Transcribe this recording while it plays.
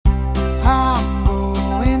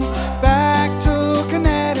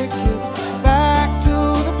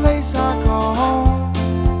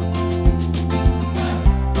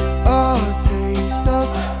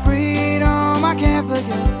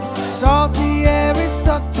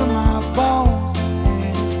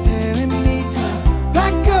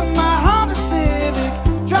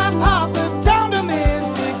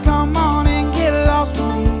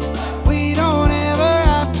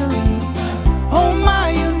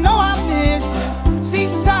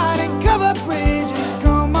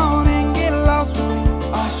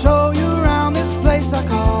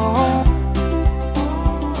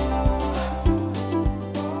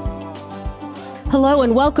Hello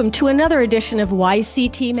and welcome to another edition of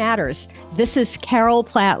YCT Matters. This is Carol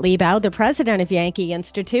Platt-Liebau, the president of Yankee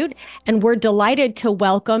Institute, and we're delighted to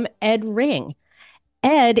welcome Ed Ring.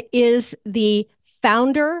 Ed is the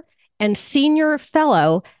founder and senior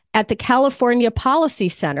fellow at the California Policy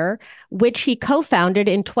Center, which he co-founded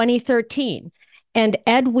in 2013. And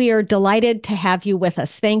Ed, we are delighted to have you with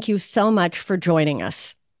us. Thank you so much for joining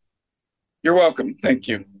us. You're welcome. Thank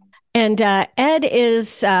you. And Ed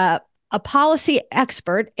is a policy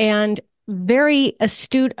expert and very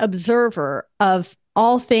astute observer of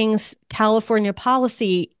all things California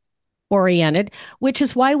policy oriented, which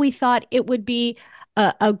is why we thought it would be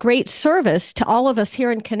a great service to all of us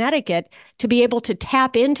here in Connecticut to be able to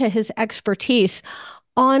tap into his expertise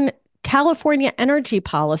on California energy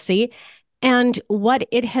policy and what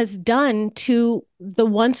it has done to the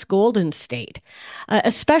once golden state,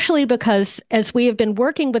 especially because as we have been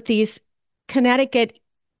working with these Connecticut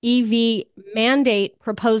EV mandate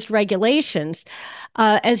proposed regulations,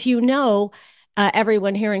 as you know,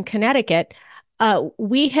 everyone here in Connecticut,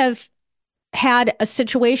 we have had a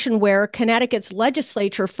situation where Connecticut's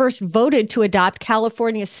legislature first voted to adopt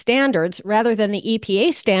California standards rather than the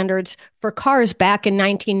EPA standards for cars back in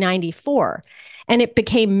 1994. And it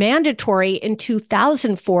became mandatory in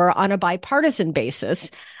 2004 on a bipartisan basis.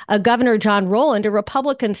 Governor John Rowland, a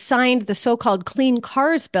Republican, signed the so-called Clean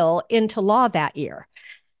Cars Bill into law that year.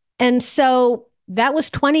 And so that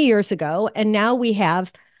was 20 years ago. And now we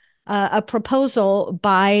have a proposal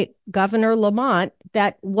by Governor Lamont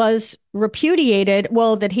that was repudiated,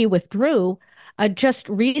 that he withdrew just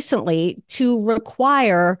recently to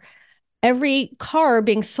require every car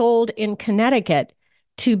being sold in Connecticut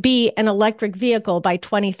to be an electric vehicle by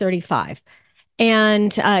 2035.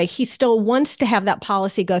 And he still wants to have that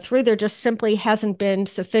policy go through. There just simply hasn't been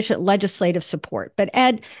sufficient legislative support. But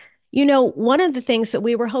Ed, you know, one of the things that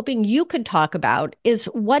we were hoping you could talk about is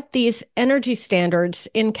what these energy standards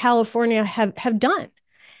in California have done.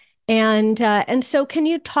 And so can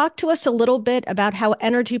you talk to us a little bit about how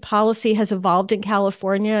energy policy has evolved in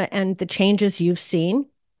California and the changes you've seen?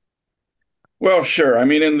 Well, sure. I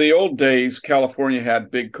mean, in the old days, California had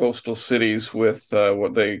big coastal cities with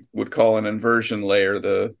what they would call an inversion layer.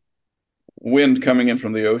 The wind coming in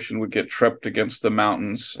from the ocean would get trapped against the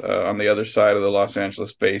mountains on the other side of the Los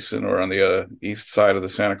Angeles Basin or on the east side of the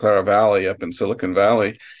Santa Clara Valley up in Silicon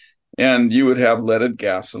Valley. And you would have leaded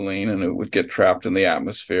gasoline and it would get trapped in the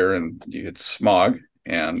atmosphere and you get smog.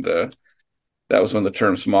 And that was when the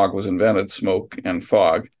term smog was invented, smoke and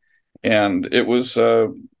fog. And it was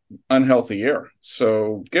unhealthy air.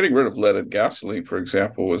 So getting rid of leaded gasoline, for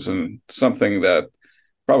example, was something that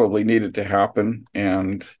probably needed to happen.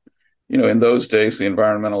 And you know, in those days, the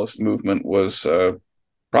environmentalist movement was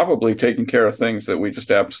probably taking care of things that we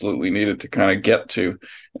just absolutely needed to kind of get to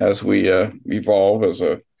as we evolve as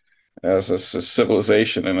a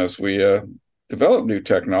civilization and as we develop new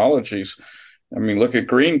technologies. I mean, look at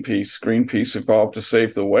Greenpeace. Greenpeace evolved to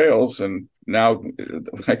save the whales, and now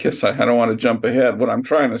I guess I don't want to jump ahead. What I'm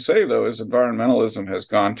trying to say, though, is environmentalism has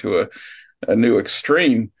gone to a new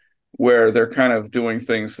extreme where they're kind of doing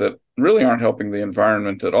things that really aren't helping the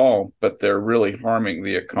environment at all, but they're really harming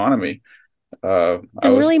the economy. And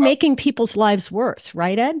really making people's lives worse,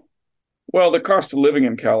 right, Ed? Well, the cost of living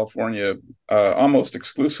in California, almost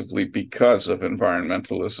exclusively because of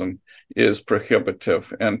environmentalism, is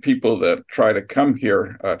prohibitive. And people that try to come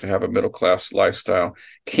here to have a middle-class lifestyle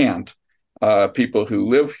can't. People who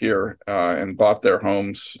live here and bought their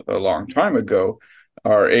homes a long time ago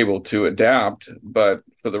are able to adapt, but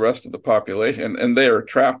for the rest of the population, and they are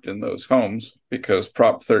trapped in those homes because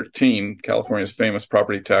Prop 13, California's famous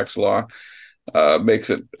property tax law, makes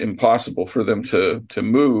it impossible for them to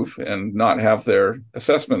move and not have their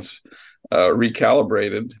assessments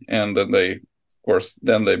recalibrated. And then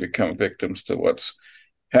they become victims to what's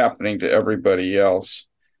happening to everybody else.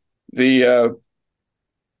 The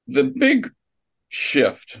big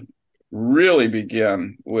shift really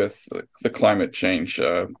began with the climate change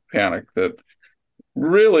panic that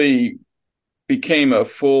really became a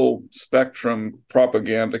full spectrum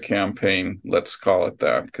propaganda campaign, let's call it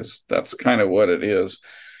that, because that's kind of what it is.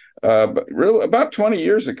 But really, about 20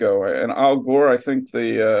 years ago, and Al Gore, I think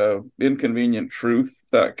the Inconvenient Truth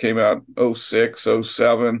that came out 06,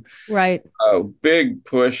 07. Right. A big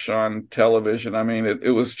push on television. I mean,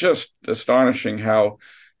 it was just astonishing how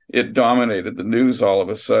it dominated the news all of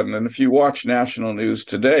a sudden. And if you watch national news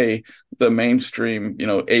today, the mainstream,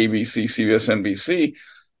 ABC, CBS, NBC,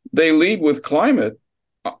 they lead with climate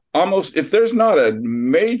almost, if there's not a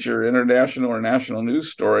major international or national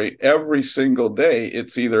news story every single day,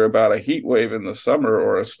 it's either about a heat wave in the summer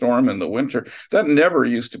or a storm in the winter. That never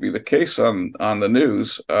used to be the case on the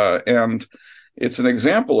news, and it's an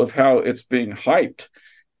example of how it's being hyped.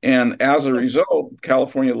 And as a result,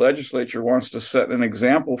 California legislature wants to set an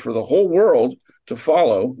example for the whole world to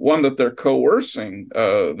follow, one that they're coercing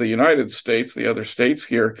the United States, the other states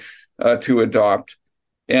here, to adopt.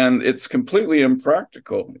 And it's completely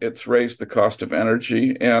impractical. It's raised the cost of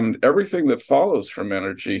energy and everything that follows from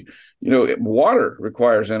energy. Water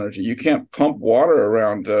requires energy. You can't pump water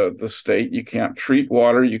around the state. You can't treat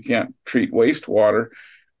water. You can't treat wastewater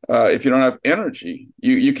if you don't have energy.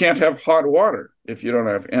 You can't have hot water if you don't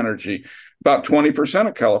have energy. About 20%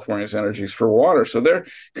 of California's energy is for water. So they're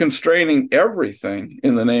constraining everything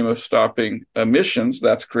in the name of stopping emissions.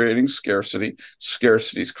 That's creating scarcity.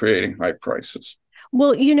 Scarcity is creating high prices.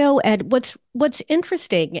 Well, Ed, what's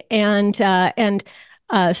interesting and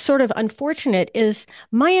sort of unfortunate is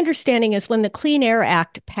my understanding is when the Clean Air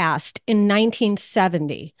Act passed in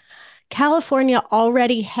 1970, California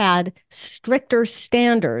already had stricter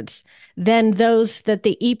standards than those that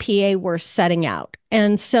the EPA were setting out.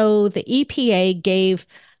 And so the EPA gave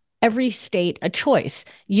every state a choice.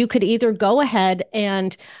 You could either go ahead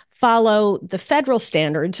and follow the federal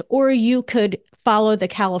standards, or you could follow the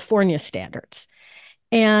California standards.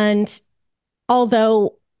 And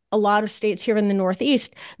although a lot of states here in the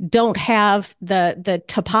Northeast don't have the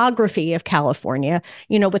topography of California,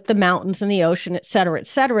 with the mountains and the ocean, et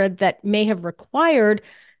cetera, that may have required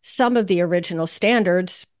some of the original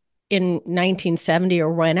standards in 1970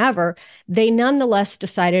 or whenever, they nonetheless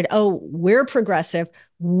decided, oh, we're progressive.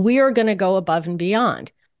 We're going to go above and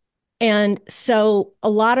beyond. And so a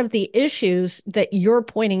lot of the issues that you're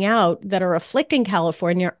pointing out that are afflicting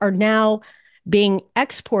California are now being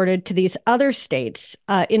exported to these other states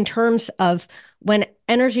in terms of when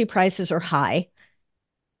energy prices are high,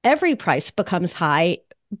 every price becomes high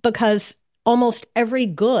because almost every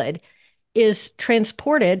good is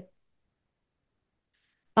transported,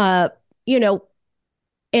 and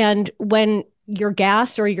when your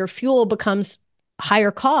gas or your fuel becomes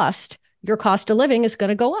higher cost, your cost of living is going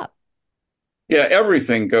to go up. Yeah,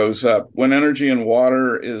 everything goes up. When energy and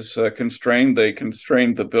water is constrained, they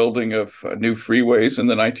constrained the building of new freeways in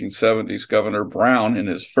the 1970s. Governor Brown, in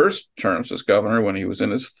his first terms as governor when he was in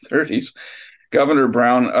his 30s, Governor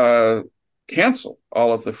Brown canceled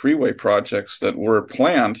all of the freeway projects that were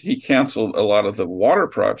planned. He canceled a lot of the water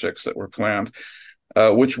projects that were planned,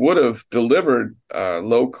 which would have delivered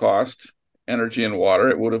low-cost energy and water.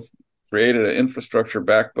 It would have created an infrastructure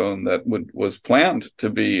backbone that was planned to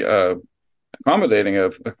be accommodating a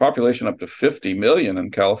population up to 50 million.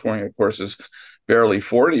 And California, of course, is barely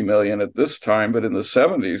 40 million at this time, but in the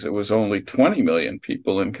 70s, it was only 20 million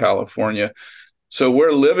people in California. So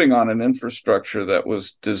we're living on an infrastructure that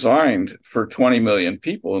was designed for 20 million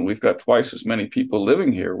people, and we've got twice as many people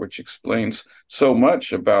living here, which explains so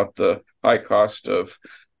much about the high cost of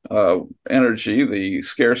energy, the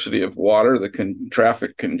scarcity of water, the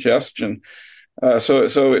traffic congestion. So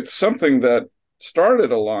it's something that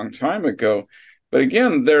started a long time ago, but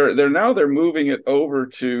again, they're moving it over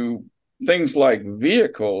to things like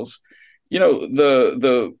vehicles.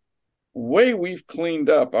 The way we've cleaned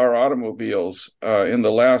up our automobiles in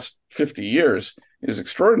the last 50 years is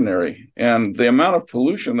extraordinary, and the amount of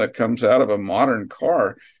pollution that comes out of a modern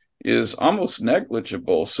car is almost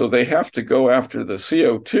negligible. So they have to go after the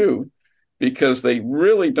CO2 because they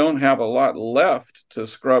really don't have a lot left to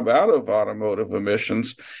scrub out of automotive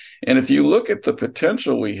emissions. And if you look at the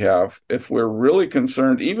potential we have, if we're really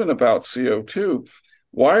concerned even about CO2,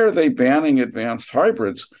 why are they banning advanced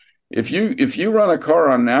hybrids? If you run a car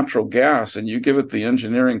on natural gas and you give it the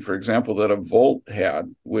engineering, for example, that a Volt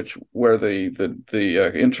had, where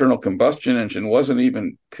the internal combustion engine wasn't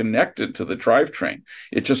even connected to the drivetrain,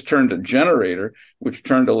 it just turned a generator, which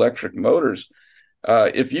turned electric motors.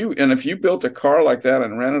 If you built a car like that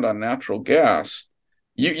and ran it on natural gas,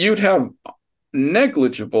 you'd have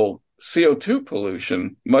negligible CO2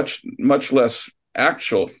 pollution, much less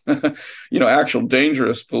actual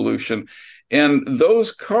dangerous pollution. And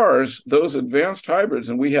those cars, those advanced hybrids,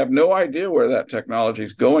 and we have no idea where that technology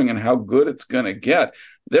is going and how good it's going to get,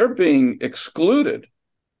 they're being excluded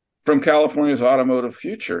from California's automotive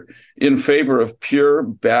future in favor of pure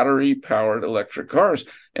battery-powered electric cars.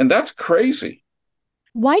 And that's crazy.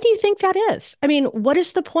 Why do you think that is? I mean, what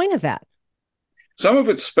is the point of that? Some of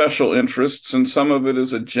it's special interests, and some of it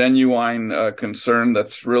is a genuine concern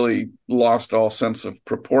that's really lost all sense of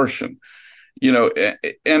proportion.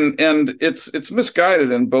 And it's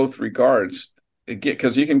misguided in both regards. again,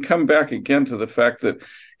 because you can come back again to the fact that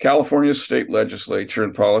California's state legislature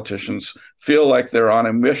and politicians feel like they're on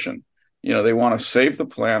a mission. They want to save the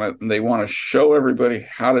planet and they want to show everybody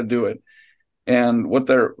how to do it. And what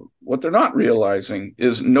they're not realizing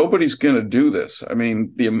is nobody's going to do this. I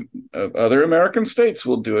mean, the other American states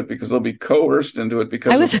will do it because they'll be coerced into it.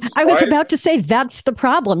 Because I was about to say that's the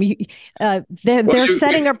problem. They're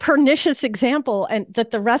setting a pernicious example, and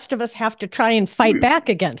that the rest of us have to try and fight back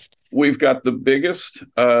against. We've got the biggest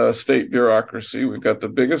state bureaucracy. We've got the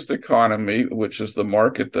biggest economy, which is the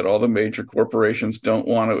market that all the major corporations don't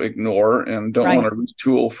want to ignore and don't want to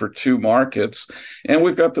retool for two markets. And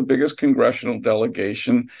we've got the biggest congressional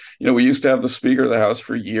delegation. We used to have the Speaker of the House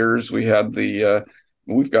for years. We've got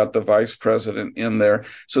the vice president in there.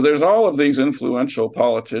 So there's all of these influential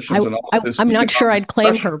politicians and all of this. I'm not sure I'd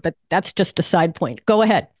claim her, but that's just a side point. Go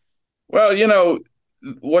ahead. Well,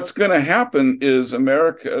 what's going to happen is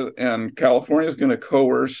America and California is going to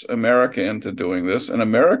coerce America into doing this, and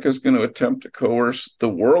America is going to attempt to coerce the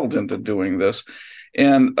world into doing this.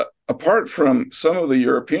 And apart from some of the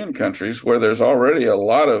European countries where there's already a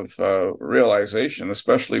lot of realization,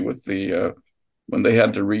 especially with when they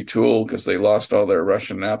had to retool because they lost all their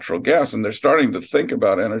Russian natural gas, and they're starting to think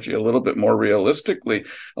about energy a little bit more realistically.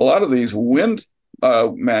 A lot of these wind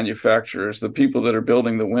manufacturers, the people that are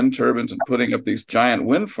building the wind turbines and putting up these giant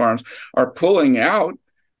wind farms, are pulling out,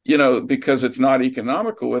 because it's not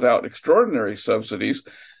economical without extraordinary subsidies.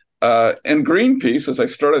 And Greenpeace, as I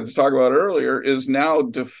started to talk about earlier, is now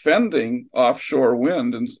defending offshore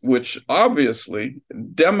wind, which obviously,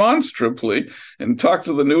 demonstrably, and talk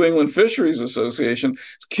to the New England Fisheries Association,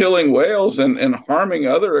 is killing whales and harming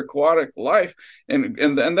other aquatic life. And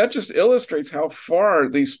that just illustrates how far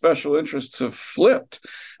these special interests have flipped.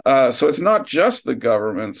 So it's not just the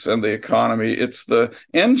governments and the economy, it's the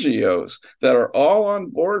NGOs that are all on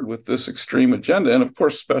board with this extreme agenda. And of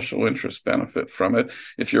course, special interests benefit from it.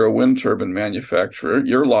 If you're a wind turbine manufacturer,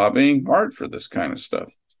 you're lobbying hard for this kind of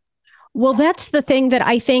stuff. Well, that's the thing that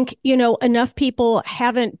I think, enough people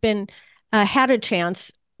haven't been had a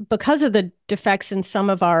chance because of the defects in some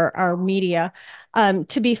of our media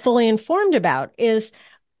to be fully informed about is,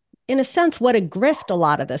 in a sense, what a grift a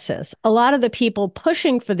lot of this is. A lot of the people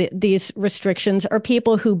pushing for these restrictions are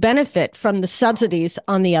people who benefit from the subsidies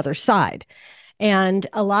on the other side. And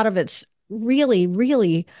a lot of it's really,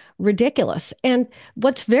 really ridiculous. And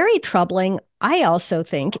what's very troubling, I also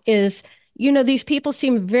think, is, these people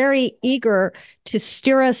seem very eager to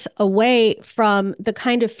steer us away from the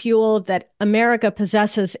kind of fuel that America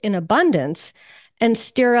possesses in abundance and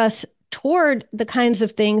steer us toward the kinds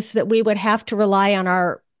of things that we would have to rely on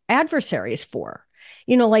our adversaries for,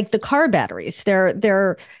 like the car batteries.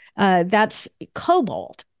 That's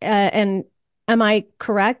cobalt. And am I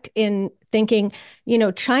correct in thinking,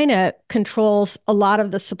 China controls a lot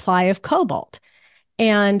of the supply of cobalt?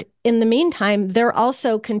 And in the meantime, they're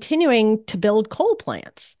also continuing to build coal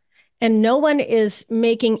plants. And no one is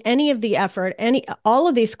making any of the effort. All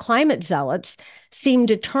of these climate zealots seem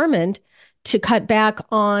determined to cut back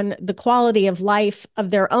on the quality of life of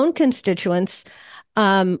their own constituents,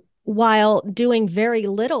 while doing very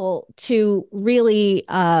little to really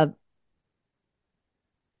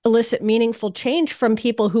elicit meaningful change from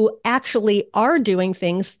people who actually are doing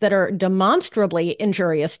things that are demonstrably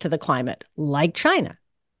injurious to the climate, like China.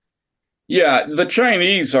 Yeah, the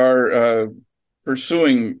Chinese are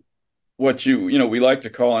pursuing what we like to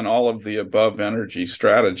call an all of the above energy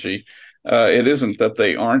strategy. It isn't that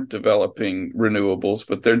they aren't developing renewables,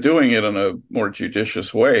 but they're doing it in a more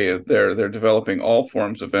judicious way. They're developing all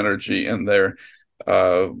forms of energy, and they're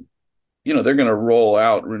going to roll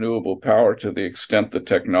out renewable power to the extent the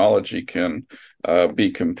technology can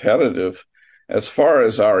be competitive. As far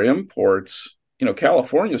as our imports,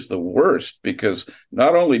 California is the worst because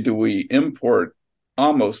not only do we import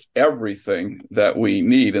almost everything that we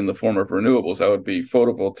need in the form of renewables, that would be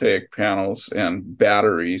photovoltaic panels and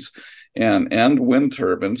batteries and wind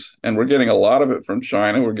turbines. And we're getting a lot of it from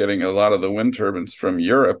China. We're getting a lot of the wind turbines from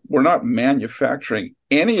Europe. We're not manufacturing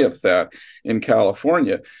any of that in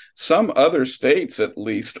California. Some other states, at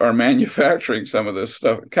least, are manufacturing some of this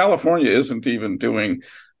stuff. California isn't even doing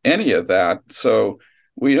any of that. So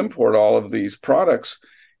we import all of these products.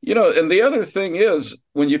 And the other thing is,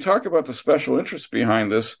 when you talk about the special interests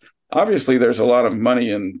behind this, obviously there's a lot of money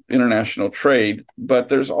in international trade, but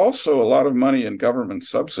there's also a lot of money in government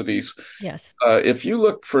subsidies. Yes. If you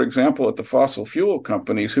look, for example, at the fossil fuel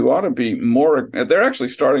companies, who ought to be they're actually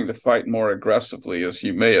starting to fight more aggressively, as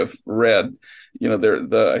you may have read.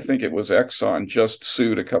 I think it was Exxon just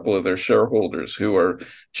sued a couple of their shareholders who are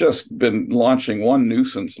just been launching one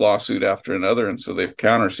nuisance lawsuit after another. And so they've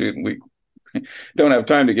countersued, and we don't have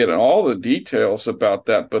time to get in all the details about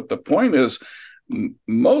that. But the point is,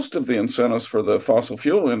 most of the incentives for the fossil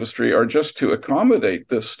fuel industry are just to accommodate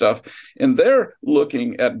this stuff. And they're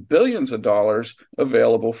looking at billions of dollars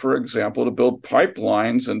available, for example, to build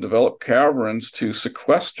pipelines and develop caverns to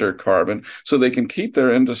sequester carbon so they can keep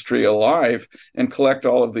their industry alive and collect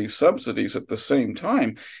all of these subsidies at the same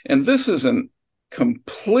time. And this is a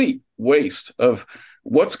complete waste of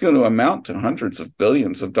what's going to amount to hundreds of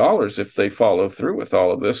billions of dollars if they follow through with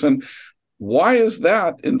all of this. And why is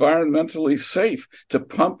that environmentally safe to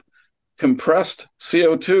pump compressed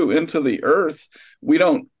CO2 into the earth?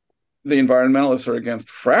 The environmentalists are against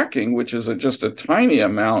fracking, which is just a tiny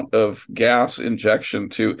amount of gas injection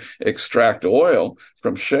to extract oil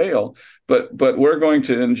from shale. But we're going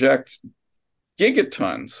to inject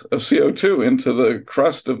gigatons of CO2 into the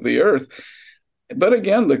crust of the earth. But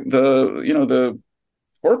again, the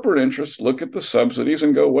corporate interests look at the subsidies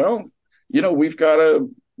and go, well, we've got to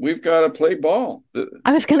play ball.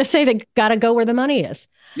 I was going to say they got to go where the money is.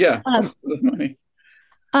 Yeah, the money.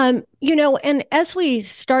 And as we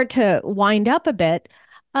start to wind up a bit,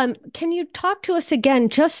 can you talk to us again,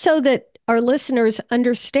 just so that our listeners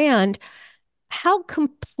understand how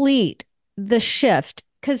complete the shift,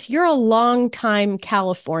 because you're a longtime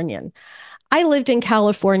Californian. I lived in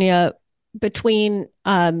California between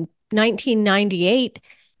 1998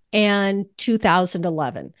 and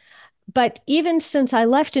 2011. But even since I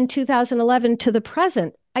left in 2011 to the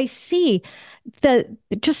present, I see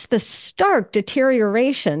just the stark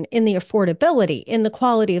deterioration in the affordability, in the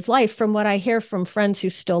quality of life from what I hear from friends who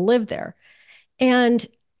still live there. And,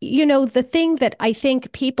 the thing that I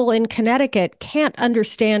think people in Connecticut can't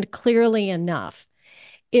understand clearly enough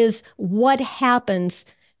is what happens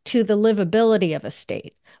to the livability of a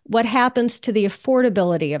state, what happens to the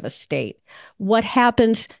affordability of a state, what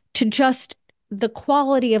happens to just the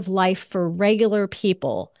quality of life for regular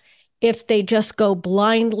people if they just go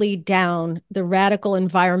blindly down the radical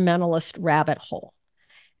environmentalist rabbit hole.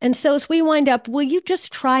 And so as we wind up, will you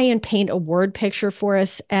just try and paint a word picture for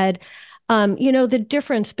us, Ed? The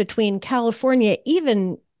difference between California,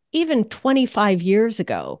 even 25 years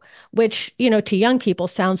ago, which, to young people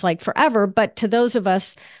sounds like forever, but to those of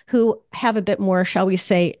us who have a bit more, shall we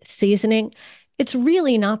say, seasoning, it's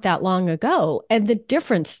really not that long ago. And the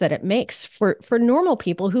difference that it makes for normal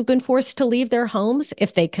people who've been forced to leave their homes,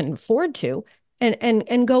 if they can afford to,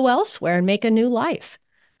 and go elsewhere and make a new life.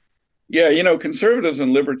 Yeah, conservatives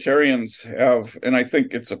and libertarians have, and I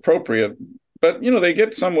think it's appropriate, but, they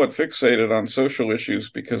get somewhat fixated on social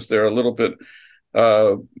issues because they're a little bit,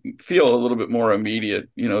 feel a little bit more immediate,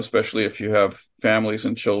 especially if you have families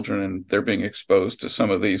and children and they're being exposed to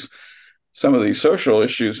some of these social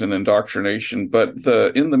issues and indoctrination. But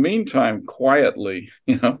in the meantime, quietly,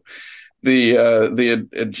 the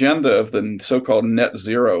agenda of the so-called net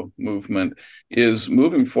zero movement is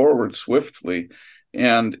moving forward swiftly,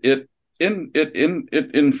 and it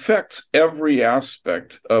infects every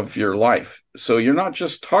aspect of your life. So you're not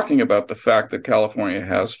just talking about the fact that California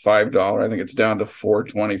has $5, I think it's down to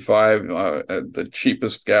 $4.25 at the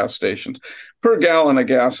cheapest gas stations per gallon of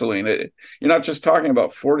gasoline. You're not just talking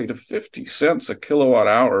about 40 to 50 cents a kilowatt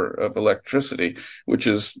hour of electricity, which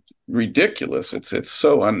is ridiculous. It's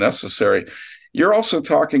so unnecessary. You're also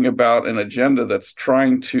talking about an agenda that's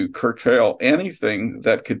trying to curtail anything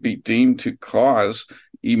that could be deemed to cause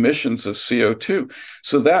emissions of CO2.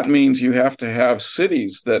 So that means you have to have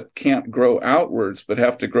cities that can't grow outwards, but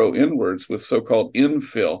have to grow inwards with so-called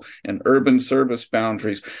infill and urban service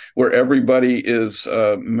boundaries, where everybody is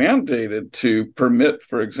mandated to permit,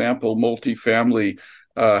 for example, multifamily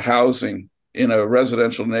housing in a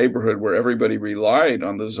residential neighborhood where everybody relied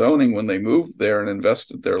on the zoning when they moved there and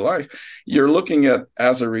invested their life. You're looking at,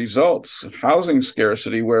 as a result, housing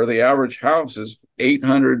scarcity where the average house is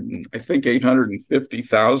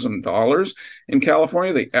 $850,000 in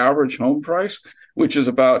California, the average home price, which is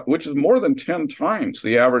more than 10 times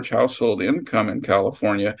the average household income in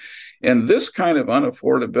California. And this kind of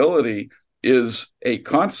unaffordability is a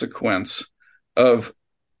consequence of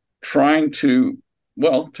trying to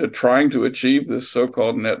achieve this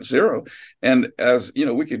so-called net zero. And as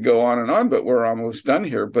we could go on, but we're almost done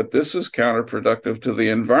here. But this is counterproductive to the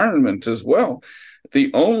environment as well.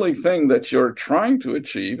 The only thing that you're trying to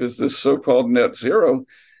achieve is this so-called net zero.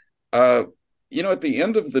 At the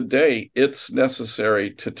end of the day, it's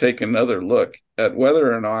necessary to take another look at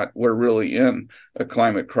whether or not we're really in a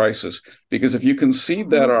climate crisis. Because if you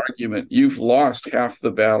concede that argument, you've lost half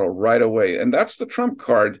the battle right away. And that's the trump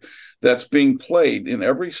card that's being played in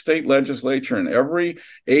every state legislature, in every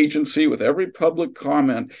agency, with every public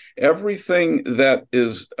comment, everything that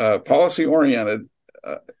is policy-oriented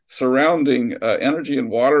surrounding energy and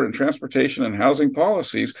water and transportation and housing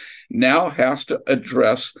policies now has to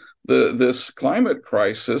address this climate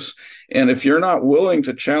crisis. And if you're not willing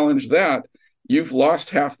to challenge that, you've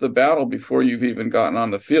lost half the battle before you've even gotten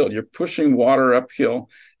on the field. You're pushing water uphill.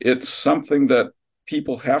 It's something that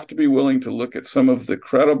people have to be willing to look at some of the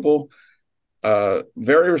credible,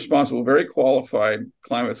 very responsible, very qualified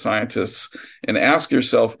climate scientists and ask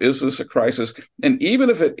yourself, is this a crisis? And even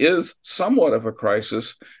if it is somewhat of a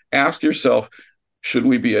crisis, ask yourself, should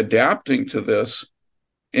we be adapting to this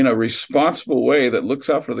in a responsible way that looks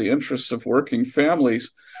out for the interests of working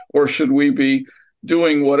families, or should we be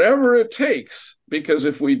doing whatever it takes? Because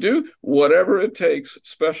if we do whatever it takes,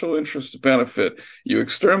 special interest benefit, you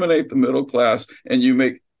exterminate the middle class and you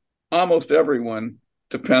make almost everyone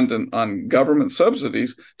dependent on government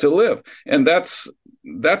subsidies to live. And that's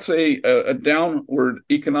a downward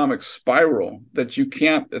economic spiral that you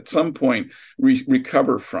can't at some point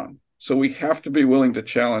recover from. So we have to be willing to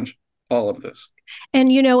challenge all of this.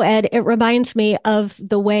 And, Ed, it reminds me of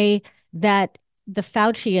the way that the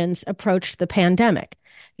Faucians approached the pandemic.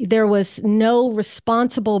 There was no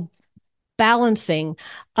responsible balancing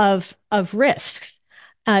of risks.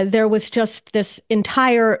 There was just this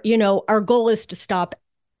entire, our goal is to stop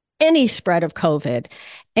any spread of COVID.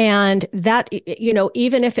 And that,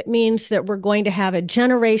 even if it means that we're going to have a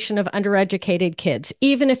generation of undereducated kids,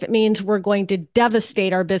 even if it means we're going to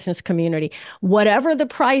devastate our business community, whatever the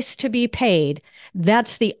price to be paid,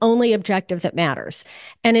 that's the only objective that matters.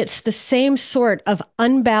 And it's the same sort of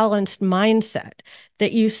unbalanced mindset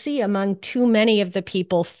that you see among too many of the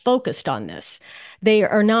people focused on this. They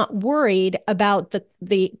are not worried about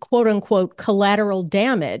the quote unquote collateral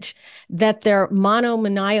damage that their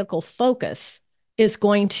monomaniacal focus is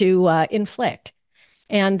going to inflict.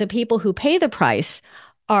 And the people who pay the price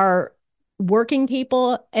are working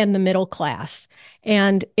people and the middle class.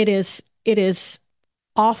 And it is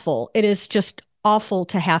awful. It is just awful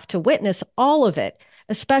to have to witness all of it,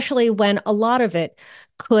 especially when a lot of it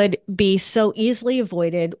could be so easily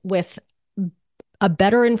avoided with a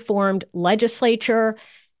better informed legislature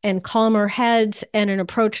and calmer heads and an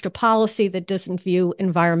approach to policy that doesn't view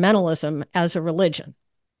environmentalism as a religion.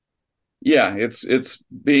 Yeah, it's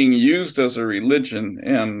being used as a religion,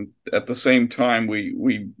 and at the same time,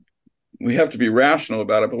 we have to be rational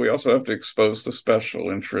about it, but we also have to expose the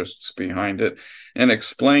special interests behind it and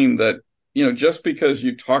explain that, just because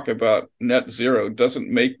you talk about net zero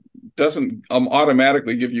doesn't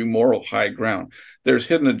automatically give you moral high ground. There's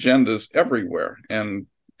hidden agendas everywhere, and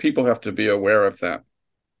people have to be aware of that.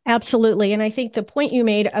 Absolutely, and I think the point you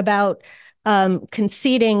made about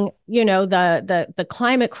conceding, the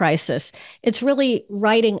climate crisis, it's really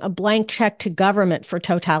writing a blank check to government for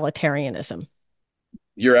totalitarianism.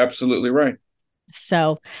 You're absolutely right.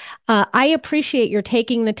 So I appreciate your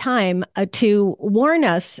taking the time to warn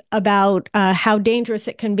us about how dangerous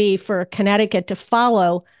it can be for Connecticut to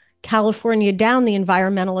follow California down the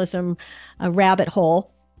environmentalism rabbit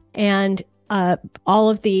hole, and all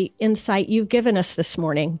of the insight you've given us this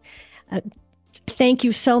morning. Thank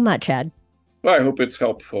you so much, Ed. Well, I hope it's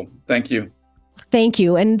helpful. Thank you. Thank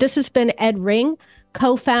you. And this has been Ed Ring,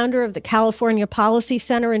 co-founder of the California Policy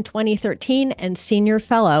Center in 2013 and senior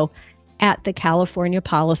fellow at the California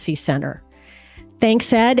Policy Center.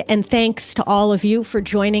 Thanks, Ed, and thanks to all of you for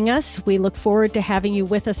joining us. We look forward to having you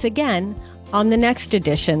with us again on the next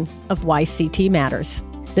edition of YCT Matters.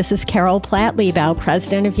 This is Carol Platt-Liebau,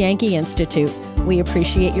 president of Yankee Institute. We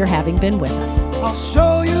appreciate your having been with us. I'll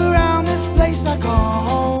show you